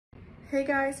Hey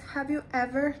guys, have you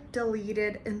ever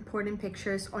deleted important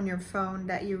pictures on your phone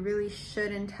that you really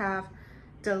shouldn't have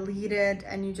deleted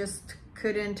and you just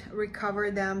couldn't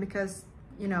recover them because,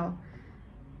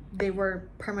 they were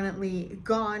permanently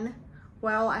gone?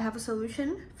 Well, I have a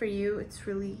solution for you. It's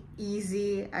really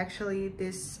easy. Actually,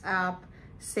 this app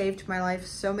saved my life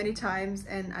so many times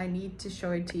and I need to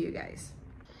show it to you guys.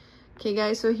 Okay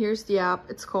guys, so here's the app.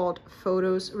 It's called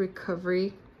Photos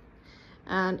Recovery.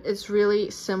 And it's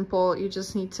really simple. You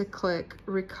just need to click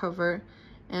recover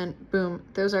and boom,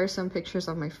 those are some pictures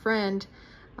of my friend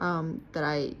that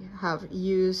I have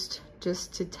used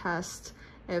just to test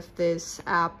if this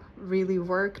app really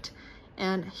worked,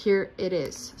 and here it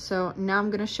is. So now I'm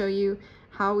gonna show you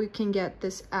how we can get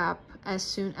this app as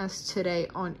soon as today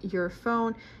on your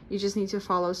phone. You just need to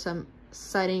follow some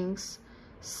settings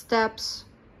steps,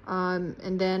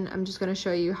 and then I'm just gonna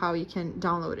show you how you can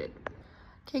download it.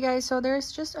 Okay guys, so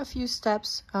there's just a few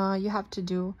steps you have to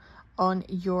do on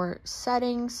your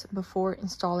settings before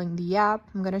installing the app.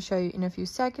 I'm going to show you in a few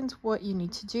seconds what you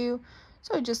need to do.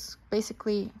 So just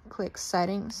basically click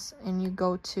settings and you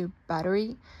go to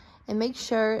battery and make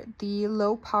sure the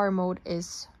low power mode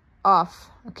is off,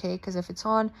 okay? Because if it's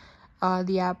on,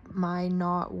 the app might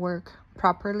not work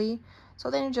properly.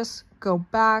 So then you just go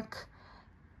back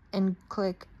and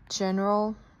click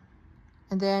general,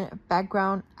 and then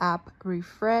background app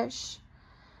refresh,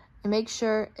 and make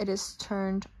sure it is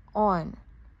turned on,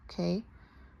 okay?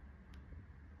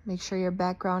 Make sure your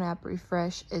background app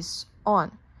refresh is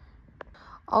on.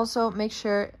 Also, make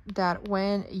sure that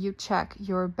when you check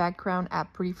your background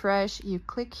app refresh, you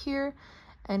click here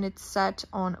and it's set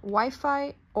on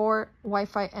Wi-Fi or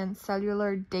Wi-Fi and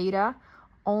cellular data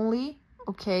only,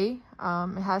 okay?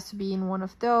 It has to be in one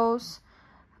of those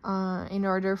in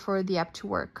order for the app to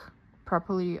work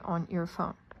properly on your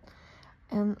phone.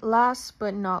 And last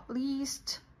but not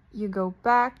least, you go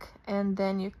back and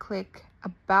then you click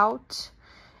about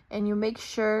and you make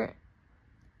sure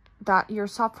that your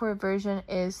software version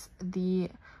is the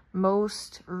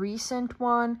most recent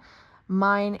one.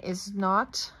 Mine is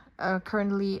not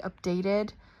currently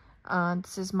updated.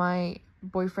 This is my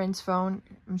boyfriend's phone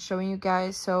I'm showing you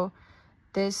guys, so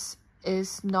this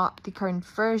is not the current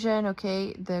version,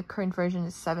 okay? The current version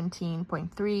is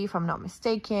 17.3 if I'm not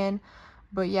mistaken.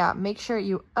 But yeah, make sure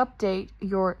you update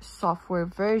your software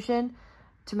version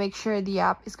to make sure the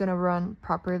app is gonna run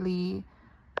properly.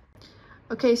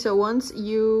 Okay, so once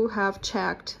you have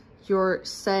checked your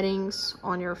settings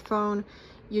on your phone,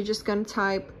 you're just gonna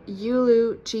type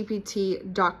ulugpt.com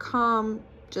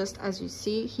just as you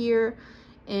see here,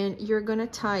 and you're gonna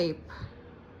type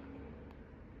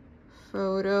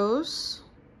photos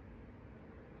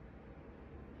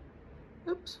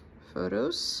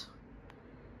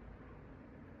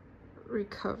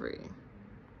recovery,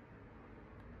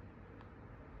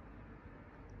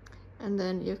 and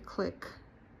then you click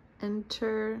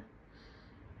enter.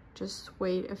 Just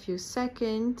wait a few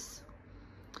seconds,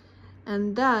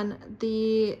 and then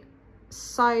the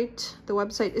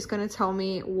website is going to tell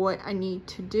me what I need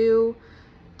to do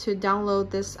to download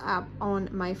this app on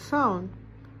my phone.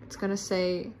 It's gonna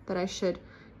say that I should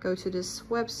go to this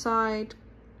website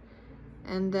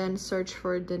and then search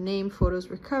for the name Photos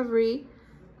Recovery,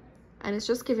 and it's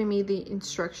just giving me the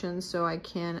instructions so I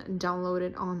can download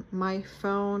it on my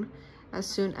phone as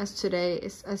soon as today.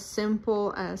 It's as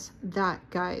simple as that,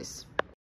 guys.